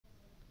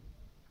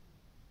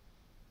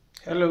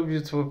Hello,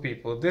 beautiful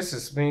people. This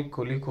is me,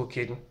 Koli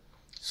Cooking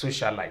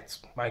Socialite,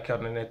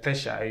 Michael and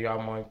Tesha. You are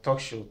my talk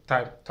show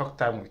time, talk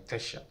time with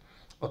Tesha,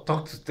 or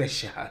talk to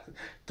Tesha,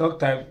 talk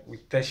time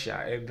with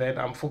Tesha. And then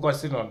I'm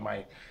focusing on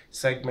my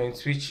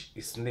segment, which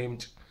is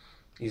named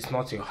 "Is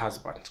Not Your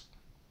Husband."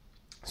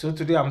 So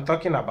today I'm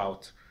talking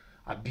about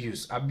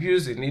abuse.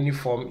 Abuse in any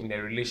form in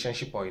a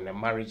relationship or in a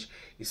marriage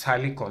is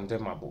highly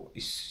condemnable.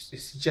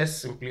 It's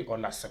just simply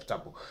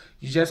unacceptable.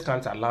 You just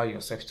can't allow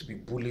yourself to be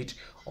bullied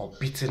or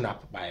beaten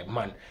up by a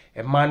man.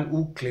 A man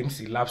who claims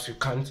he loves you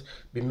can't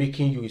be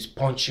making you his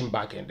punching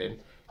bag and then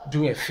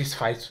doing a fist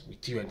fight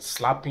with you and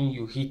slapping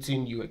you,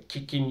 hitting you, and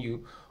kicking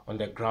you on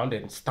the ground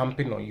and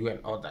stamping on you and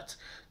all that.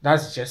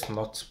 That's just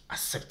not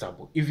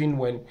acceptable. Even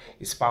when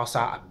it's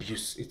spousal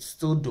abuse, it's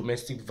still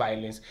domestic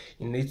violence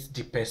in its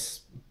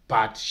deepest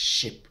bad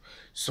shape.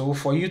 So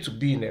for you to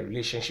be in a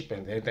relationship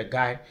and then the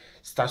guy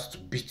starts to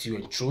beat you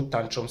and throw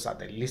tantrums at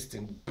the list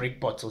and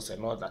break bottles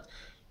and all that,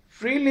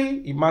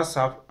 really he must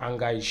have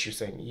anger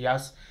issues and he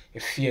has a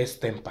fierce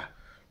temper.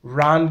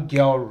 Run,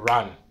 girl,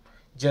 run.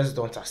 Just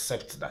don't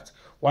accept that.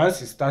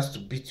 Once he starts to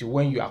beat you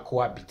when you are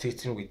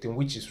cohabitating with him,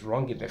 which is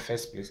wrong in the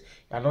first place,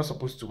 you are not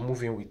supposed to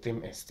move in with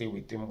him and stay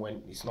with him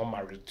when he's not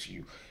married to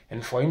you.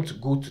 And for him to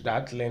go to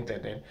that length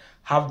and then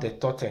have the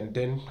thought and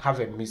then have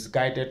a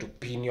misguided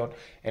opinion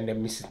and a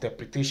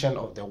misinterpretation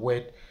of the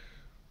word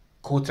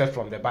quoted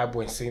from the Bible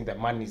and saying the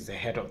man is the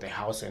head of the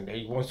house and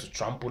he wants to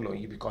trample on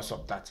you because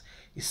of that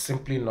is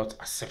simply not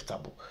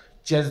acceptable.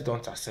 Just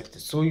don't accept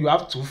it. So you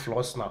have two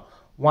flaws now.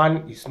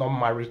 One is not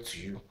married to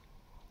you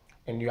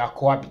and you are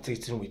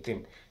cohabitating with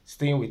him,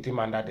 staying with him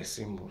under the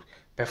same roof,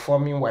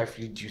 performing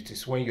wifely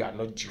duties when you are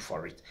not due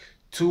for it.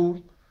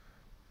 Two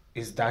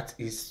is that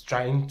he's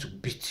trying to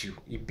beat you.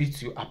 He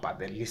beats you up at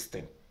the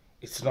listing.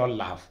 It's not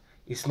love.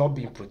 It's not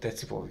being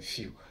protective of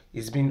you.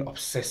 It's being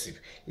obsessive.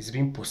 It's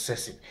being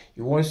possessive.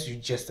 He wants you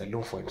just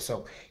alone for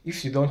himself.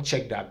 If you don't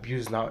check the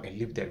abuse now and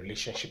leave the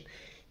relationship,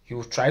 he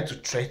will try to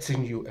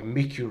threaten you and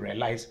make you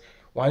realize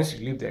once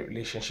you leave the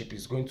relationship,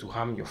 it's going to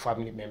harm your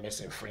family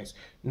members and friends.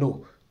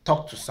 No,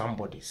 talk to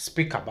somebody.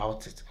 Speak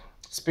about it.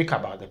 Speak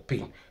about the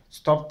pain.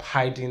 Stop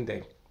hiding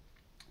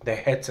the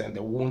hurts and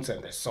the wounds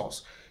and the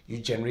sores you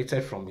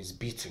generated from his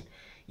beating.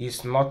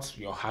 He's not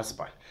your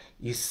husband.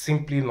 He's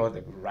simply not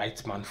the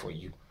right man for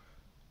you.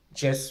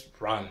 Just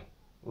run.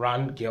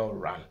 Run, girl,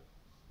 run.